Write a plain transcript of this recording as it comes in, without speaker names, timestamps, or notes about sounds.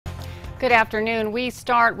Good afternoon. We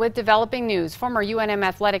start with developing news. Former UNM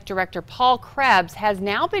athletic director Paul Krebs has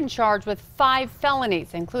now been charged with 5 felonies,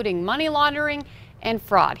 including money laundering and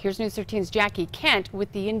fraud. Here's News 13's Jackie Kent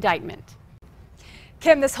with the indictment.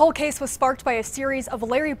 Kim, this whole case was sparked by a series of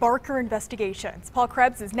Larry Barker investigations. Paul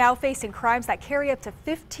Krebs is now facing crimes that carry up to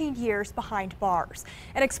 15 years behind bars.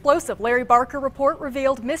 An explosive Larry Barker report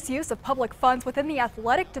revealed misuse of public funds within the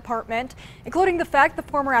athletic department, including the fact the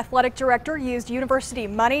former athletic director used university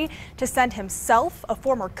money to send himself, a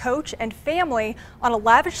former coach, and family on a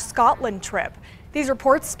lavish Scotland trip. These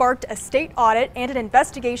reports sparked a state audit and an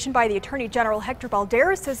investigation by the Attorney General Hector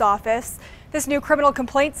Balderas' office. This new criminal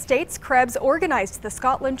complaint states Krebs organized the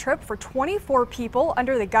Scotland trip for 24 people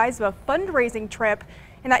under the guise of a fundraising trip,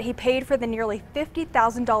 and that he paid for the nearly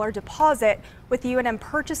 $50,000 deposit with UNM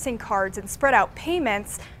purchasing cards and spread out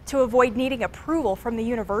payments to avoid needing approval from the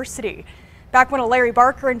university. Back when a Larry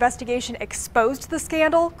Barker investigation exposed the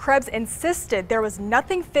scandal, Krebs insisted there was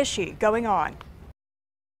nothing fishy going on.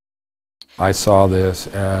 I saw this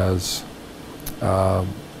as an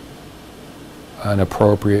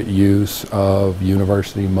appropriate use of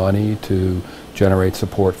university money to generate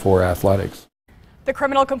support for athletics. The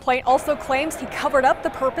criminal complaint also claims he covered up the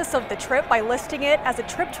purpose of the trip by listing it as a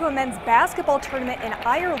trip to a men's basketball tournament in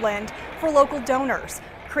Ireland for local donors,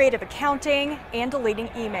 creative accounting, and deleting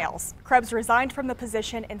emails. Krebs resigned from the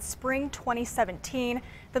position in spring 2017,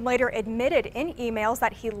 then later admitted in emails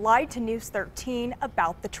that he lied to News 13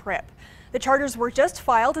 about the trip. The charges were just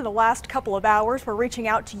filed in the last couple of hours. We're reaching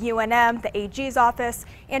out to UNM, the AG's office,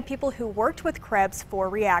 and people who worked with Krebs for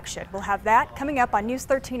reaction. We'll have that coming up on News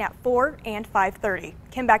 13 at 4 and 5:30.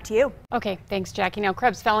 Kim, back to you. Okay, thanks, Jackie. Now,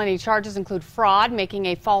 Krebs' felony charges include fraud, making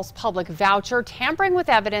a false public voucher, tampering with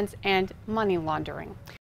evidence, and money laundering.